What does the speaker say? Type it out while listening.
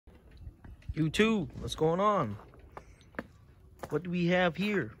YouTube, what's going on? What do we have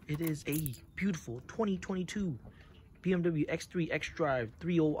here? It is a beautiful 2022 BMW X3 xDrive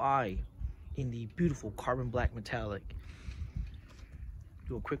 3.0i in the beautiful carbon black metallic.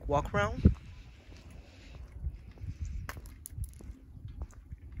 Do a quick walk around.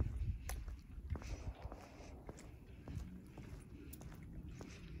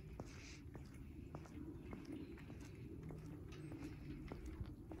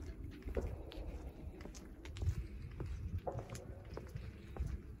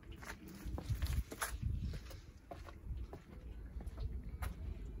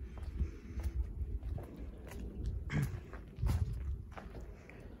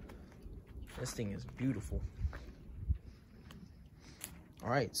 This thing is beautiful. All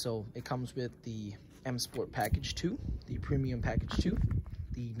right, so it comes with the M Sport Package 2, the Premium Package 2,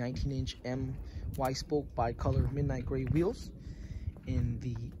 the 19-inch M Y-spoke bi-color midnight gray wheels in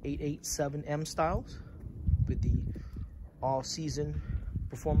the 887M styles with the all-season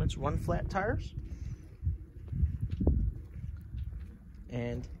performance run flat tires,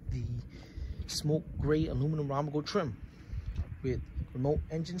 and the smoke gray aluminum rhombus trim with remote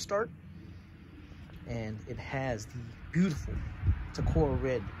engine start. And it has the beautiful Tacora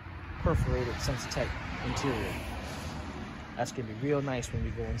red perforated Sensitech interior. That's gonna be real nice when we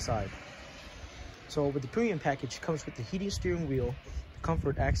go inside. So with the premium package, it comes with the heated steering wheel,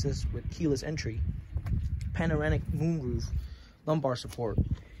 comfort access with keyless entry, panoramic moonroof, lumbar support,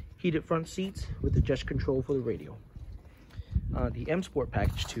 heated front seats with adjust control for the radio. The M Sport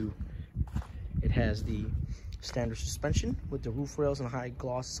Package 2, it has the standard suspension with the roof rails and high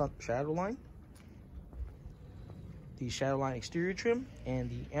gloss sun shadow line, the Shadowline exterior trim, and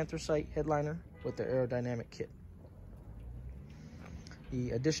the anthracite headliner with the aerodynamic kit.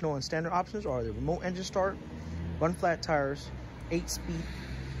 The additional and standard options are the remote engine start, run flat tires, 8-speed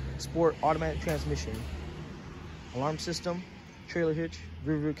sport automatic transmission, alarm system, trailer hitch,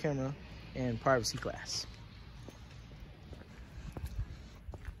 rear view camera, and privacy glass.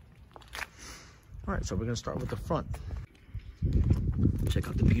 All right, so we're gonna start with the front. Check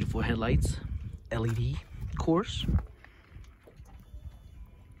out the beautiful headlights, LED course.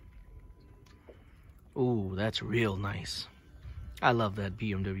 Oh, that's real nice. I love that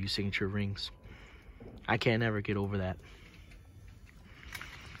BMW signature rings. I can't ever get over that.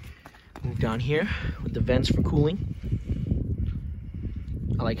 Move down here with the vents for cooling.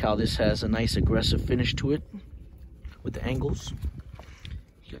 I like how this has a nice aggressive finish to it with the angles.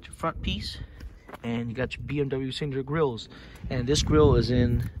 You got your front piece and you got your BMW signature grills. And this grill is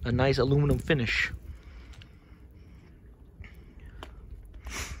in a nice aluminum finish.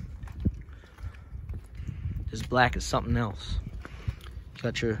 This black is something else. You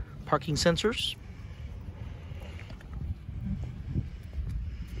got your parking sensors.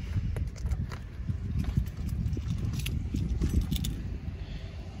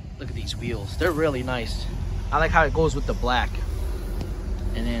 Look at these wheels. They're really nice. I like how it goes with the black.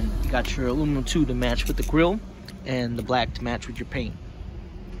 And then you got your aluminum too to match with the grille, and the black to match with your paint.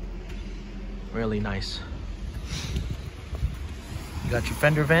 Really nice. You got your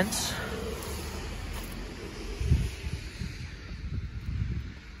fender vents.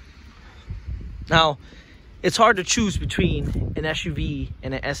 Now, it's hard to choose between an SUV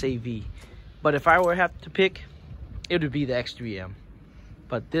and an SAV, but if I were to have to pick, it would be the X3M.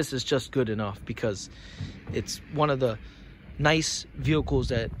 But this is just good enough because it's one of the nice vehicles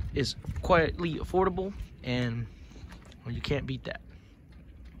that is quietly affordable, and well, you can't beat that.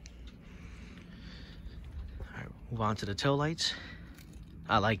 All right, move on to the tail lights.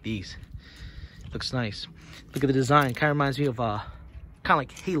 I like these. Looks nice. Look at the design. Kind of reminds me of kind of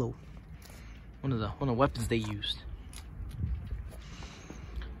like Halo. One of the weapons they used.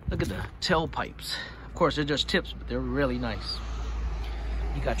 Look at the tailpipes. Of course, they're just tips, but they're really nice.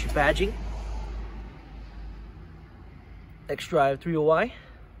 You got your badging. xDrive 3.0i.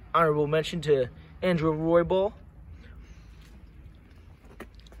 Honorable mention to Andrew Roybal.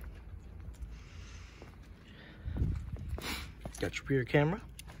 Got your rear camera.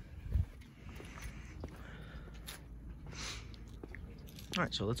 All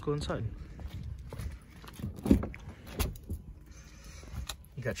right, so let's go inside.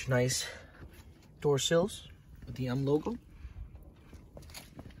 You got your nice door sills with the M logo.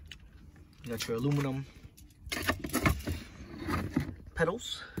 You got your aluminum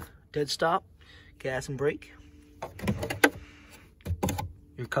pedals, dead stop, gas and brake.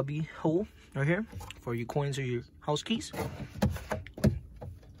 Your cubby hole right here for your coins or your house keys.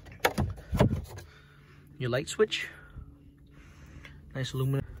 Your light switch. Nice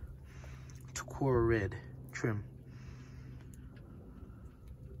aluminum Tacora red trim.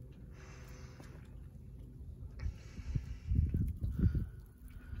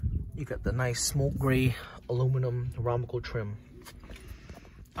 You got the nice smoke gray aluminum Ramaco trim.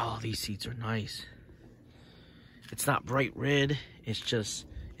 Oh, these seats are nice. It's not bright red. It's just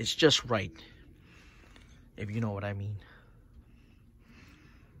right, if you know what I mean.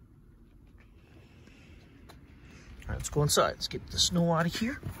 All right, let's go inside. Let's get the snow out of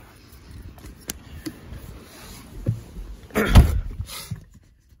here. You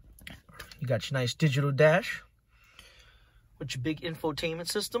got your nice digital dash with your big infotainment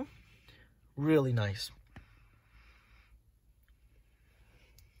system. Really nice.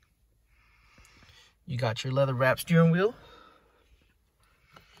 You got your leather wrap steering wheel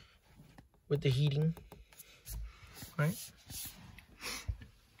with the heating, right?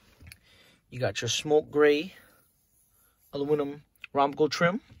 You got your smoke gray aluminum Ramaco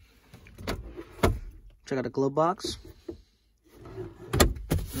trim. Check out the glove box.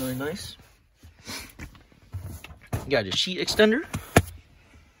 Really nice. You got your sheet extender.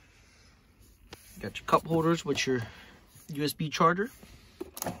 You got your cup holders with your USB charger.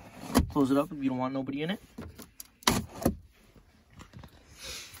 Close it up if you don't want nobody in it.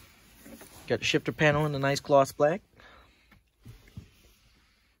 Got the shifter panel in the nice gloss black.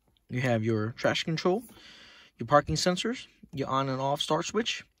 You have your traction control, your parking sensors, your on and off start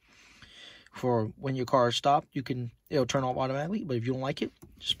switch. For when your car is stopped, it'll turn off automatically, but if you don't like it,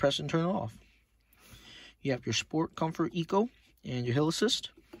 just press and turn it off. You have your Sport, Comfort, Eco, and your Hill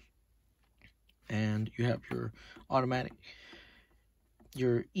Assist. And you have your automatic,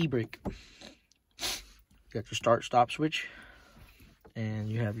 your e-brake. You got your start stop switch, and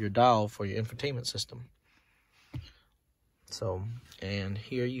you have your dial for your infotainment system. So, and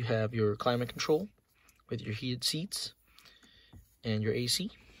here you have your climate control with your heated seats and your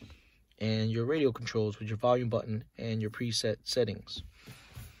AC, and your radio controls with your volume button and your preset settings.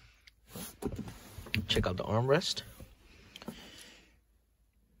 Check out the armrest.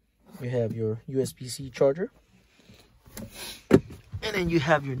 You have your USB-C charger. And then you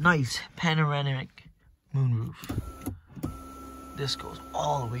have your nice panoramic moonroof. This goes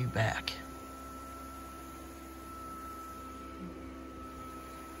all the way back.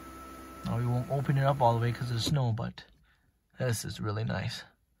 Now we won't open it up all the way because of the snow, but this is really nice.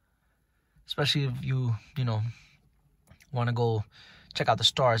 Especially if you want to go check out the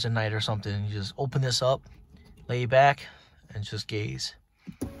stars at night or something. You just open this up, lay back, and just gaze.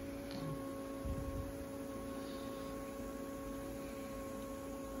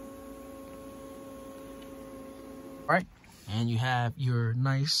 All right, and you have your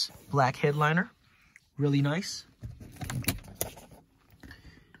nice black headliner, really nice.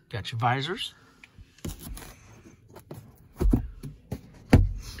 Got your visors.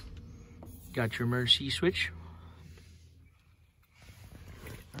 Got your emergency switch.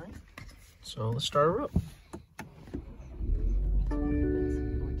 All right, so let's start her up.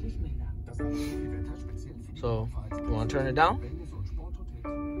 So, you want to turn it down?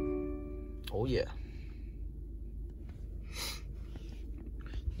 Oh yeah.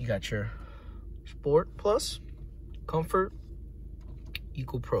 You got your Sport Plus, Comfort,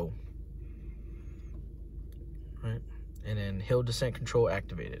 Eco Pro, right? And then hill descent control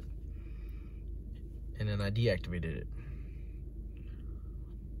activated. And then I deactivated it.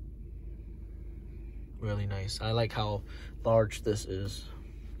 Really nice. I like how large this is.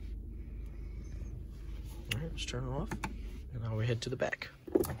 All right, let's turn it off. And now we head to the back.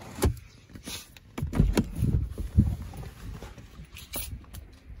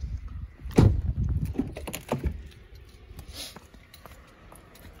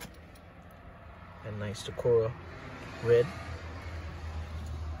 And nice Decora red.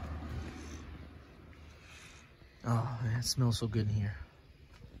 Oh, man, it smells so good in here.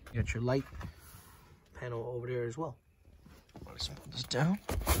 You got your light panel over there as well. Let's put this down.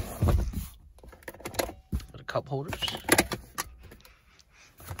 Got the cup holders.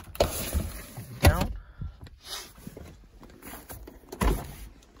 Down.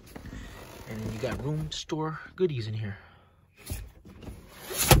 And then you got room to store goodies in here.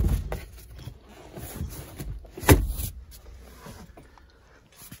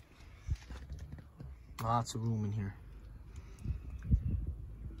 Lots of room in here.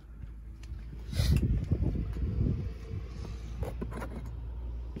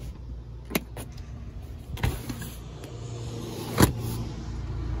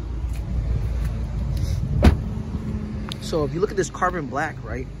 So if you look at this carbon black,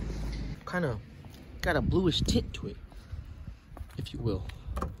 right, kind of got a bluish tint to it, if you will.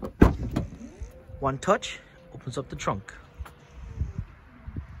 One touch opens up the trunk.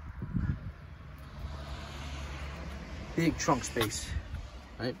 Big trunk space,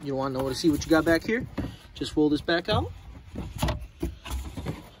 right? You want to see what you got back here? Just roll this back out.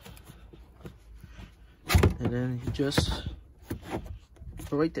 And then you just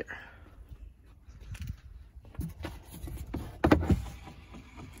put right there.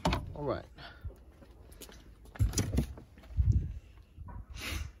 All right.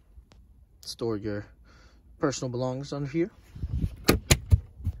 Store your personal belongings under here.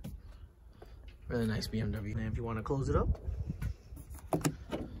 Really nice BMW. And if you want to close it up,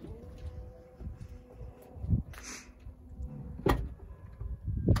 all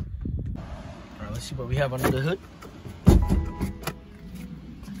right, let's see what we have under the hood.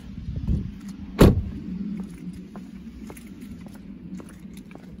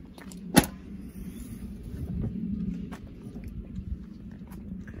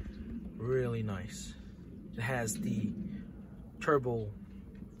 Really nice. It has the turbo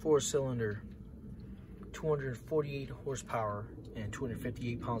 4-cylinder 248 horsepower and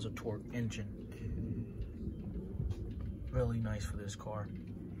 258 pounds of torque engine. Really nice for this car.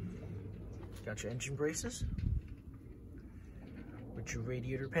 Got your engine braces with your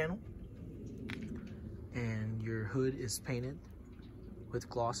radiator panel, and your hood is painted with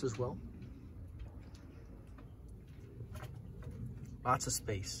gloss as well. Lots of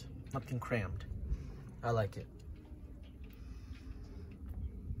space, nothing crammed. I like it.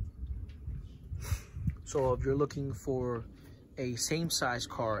 So if you're looking for a same size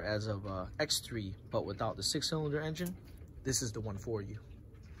car as of X3 but without the 6-cylinder engine, this is the one for you.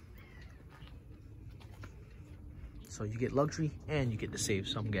 So you get luxury and you get to save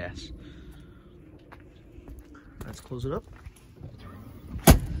some gas. Let's close it up.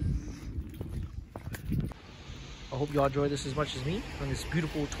 I hope y'all enjoy this as much as me on this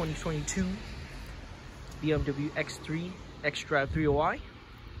beautiful 2022 BMW X3 xDrive 300i.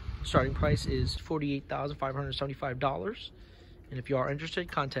 Starting price is $48,575. And if you are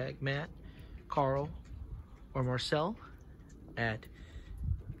interested, contact Matt, Carl, or Marcel at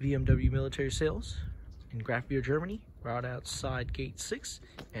BMW Military Sales in Grafbier, Germany, right outside Gate 6,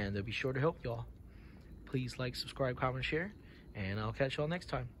 and they'll be sure to help y'all. Please like, subscribe, comment, share, and I'll catch y'all next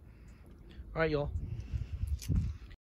time. All right, y'all.